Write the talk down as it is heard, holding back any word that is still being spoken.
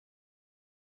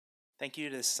Thank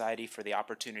you to the Society for the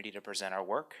opportunity to present our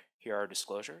work. Here are our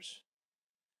disclosures.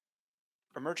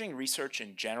 Emerging research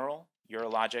in general,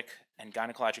 urologic, and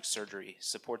gynecologic surgery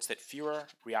supports that fewer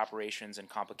reoperations and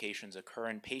complications occur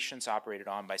in patients operated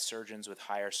on by surgeons with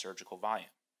higher surgical volume.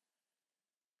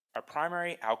 Our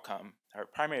primary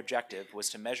objective was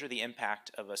to measure the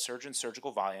impact of a surgeon's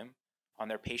surgical volume on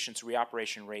their patient's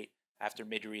reoperation rate after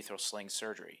midurethral sling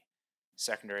surgery.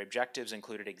 Secondary objectives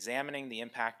included examining the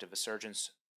impact of a surgeon's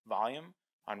volume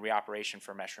on reoperation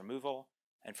for mesh removal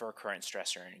and for recurrent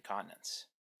stress urinary incontinence.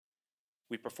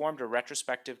 We performed a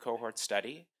retrospective cohort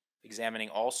study examining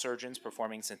all surgeons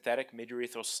performing synthetic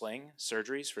midurethral sling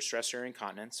surgeries for stress urinary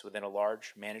incontinence within a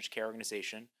large managed care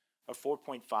organization of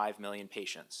 4.5 million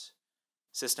patients.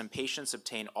 System patients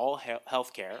obtain all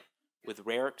health care, with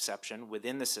rare exception,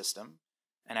 within the system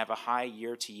and have a high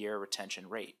year-to-year retention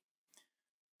rate.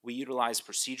 We utilize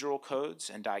procedural codes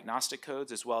and diagnostic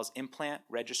codes as well as implant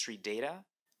registry data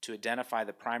to identify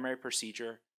the primary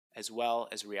procedure as well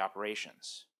as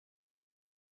reoperations.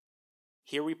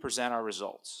 Here we present our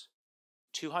results.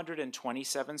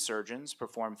 227 surgeons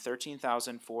performed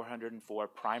 13,404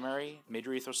 primary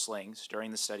midurethral slings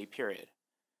during the study period.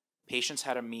 Patients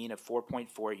had a mean of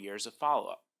 4.4 years of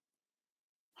follow-up.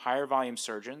 Higher volume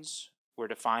surgeons were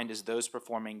defined as those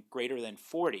performing greater than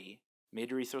 40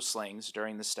 midurethral slings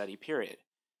during the study period.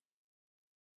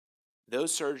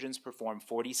 Those surgeons performed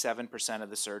 47% of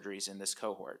the surgeries in this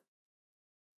cohort.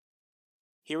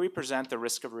 Here we present the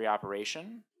risk of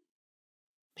reoperation.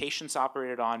 Patients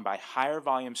operated on by higher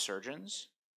volume surgeons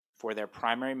for their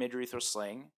primary midurethral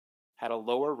sling had a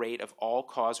lower rate of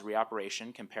all-cause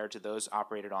reoperation compared to those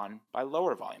operated on by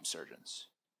lower volume surgeons.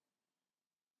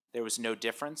 There was no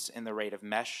difference in the rate of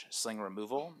mesh sling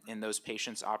removal in those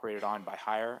patients operated on by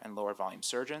higher and lower volume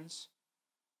surgeons.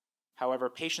 However,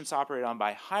 patients operated on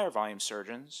by higher volume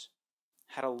surgeons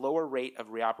had a lower rate of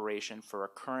reoperation for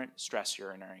recurrent stress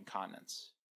urinary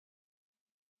incontinence.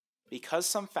 Because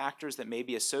some factors that may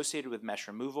be associated with mesh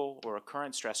removal or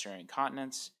recurrent stress urinary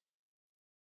incontinence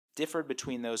differed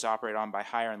between those operated on by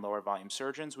higher and lower volume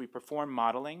surgeons, we performed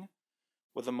modeling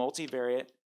with a multivariate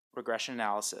regression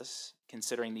analysis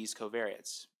considering these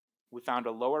covariates. We found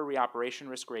a lower reoperation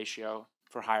risk ratio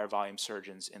for higher volume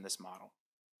surgeons in this model.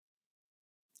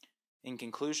 In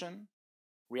conclusion,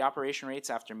 reoperation rates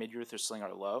after midurethral sling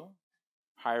are low.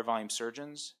 Higher volume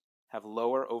surgeons have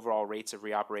lower overall rates of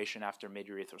reoperation after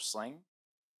midurethral sling,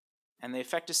 and the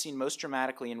effect is seen most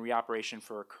dramatically in reoperation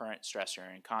for recurrent stress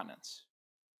urinary incontinence.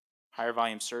 Higher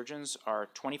volume surgeons are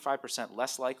 25%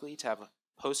 less likely to have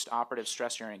post-operative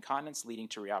stress urinary incontinence leading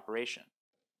to reoperation.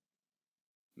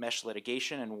 Mesh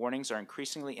litigation and warnings are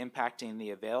increasingly impacting the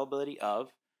availability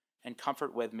of and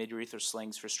comfort with midurethral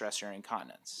slings for stress urinary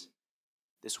incontinence.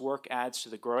 This work adds to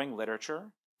the growing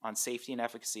literature on safety and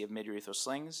efficacy of midurethral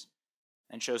slings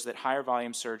and shows that higher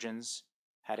volume surgeons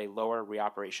had a lower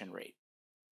reoperation rate.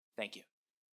 Thank you.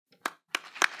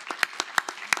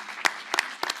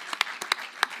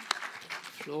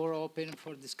 Floor open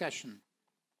for discussion.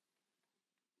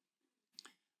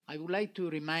 I would like to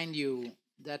remind you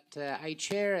that I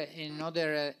chair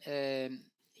another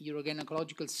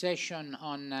urogynecological session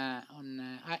on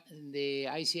the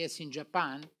ICS in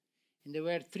Japan, and there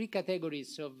were 3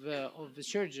 categories of the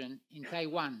surgeon in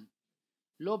Taiwan.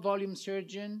 Low volume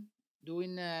surgeon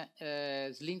doing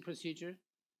a sling procedure,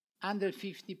 under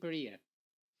 50 per year.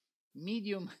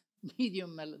 Medium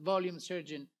volume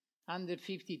surgeon, under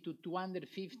 50 to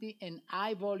 250, and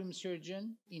high volume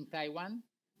surgeon in Taiwan,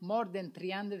 more than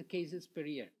 300 cases per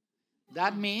year.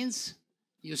 That means,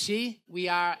 you see, we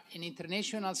are an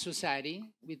international society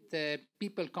with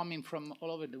people coming from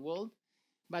all over the world,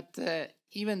 but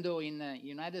even though in the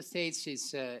United States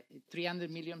it's 300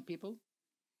 million people,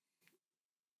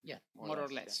 yeah, more or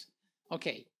less. Yeah.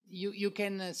 Okay, you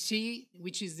can see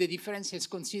which is the difference as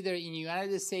considered in the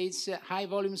United States, high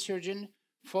volume surgeon,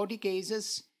 40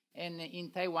 cases, and in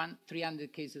Taiwan,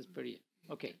 300 cases per year.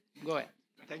 Okay, go ahead.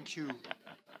 Thank you.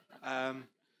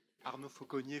 Arnaud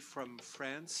Fauconnier from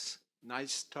France.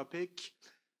 Nice topic.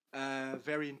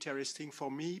 Very interesting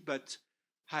for me, but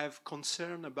I have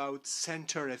concern about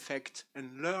center effect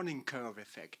and learning curve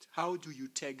effect. How do you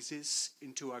take this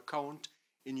into account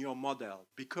in your model?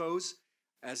 Because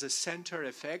as a center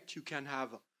effect, you can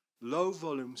have low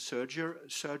volume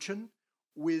surgeon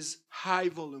with high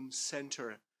volume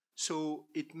center. So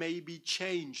it may be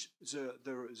changed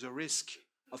the risk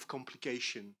of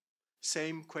complication.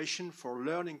 Same question for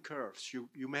learning curves.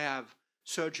 You may have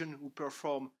surgeons who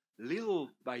perform little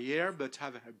by year but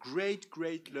have a great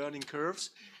learning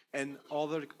curves, and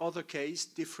other case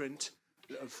different,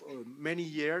 many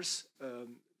years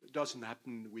doesn't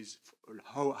happen with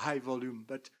high volume,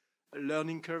 but a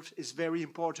learning curve is very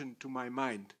important to my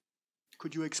mind.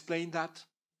 Could you explain that?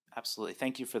 Absolutely.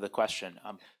 Thank you for the question.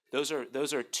 Those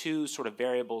are two sort of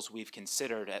variables we've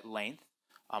considered at length.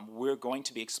 We're going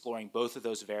to be exploring both of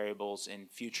those variables in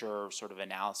future sort of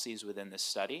analyses within this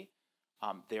study.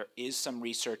 There is some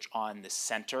research on the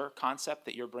center concept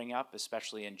that you're bringing up,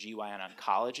 especially in GYN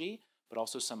oncology, but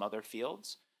also some other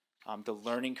fields. The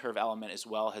learning curve element as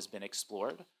well has been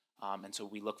explored, and so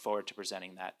we look forward to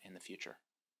presenting that in the future.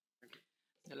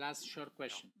 The last short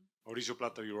question. Mauricio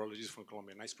Plata, urologist from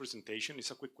Colombia. Nice presentation. It's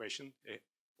a quick question.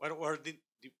 What are the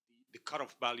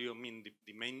cutoff value? I mean,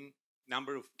 the main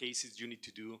number of cases you need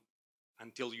to do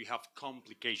until you have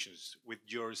complications with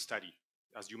your study.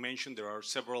 As you mentioned, there are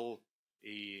several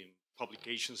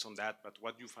publications on that, but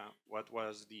what you found, what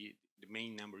was the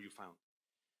main number you found?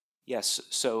 Yes,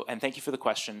 so, and thank you for the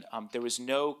question. There was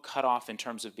no cutoff in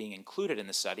terms of being included in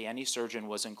the study. Any surgeon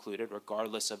was included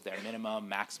regardless of their minimum,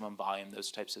 maximum volume,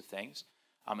 those types of things.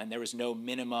 And there was no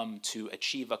minimum to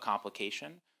achieve a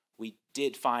complication. We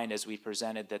did find, as we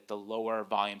presented, that the lower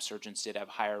volume surgeons did have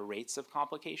higher rates of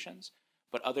complications,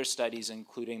 but other studies,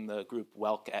 including the group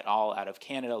Welk et al. Out of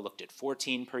Canada, looked at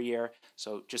 14 per year.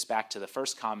 So just back to the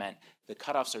first comment, the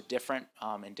cutoffs are different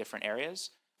in different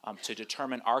areas. To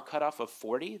determine our cutoff of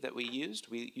 40 that we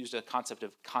used a concept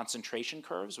of concentration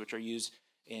curves, which are used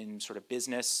in sort of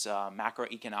business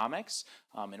macroeconomics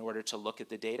in order to look at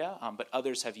the data, but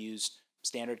others have used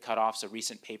standard cutoffs. A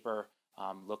recent paper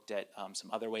looked at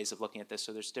some other ways of looking at this,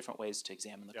 so there's different ways to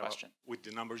examine the question. With the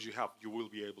numbers you have, you will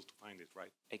be able to find it, right?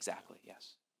 Exactly,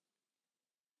 yes.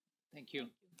 Thank you.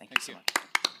 Thank you so much.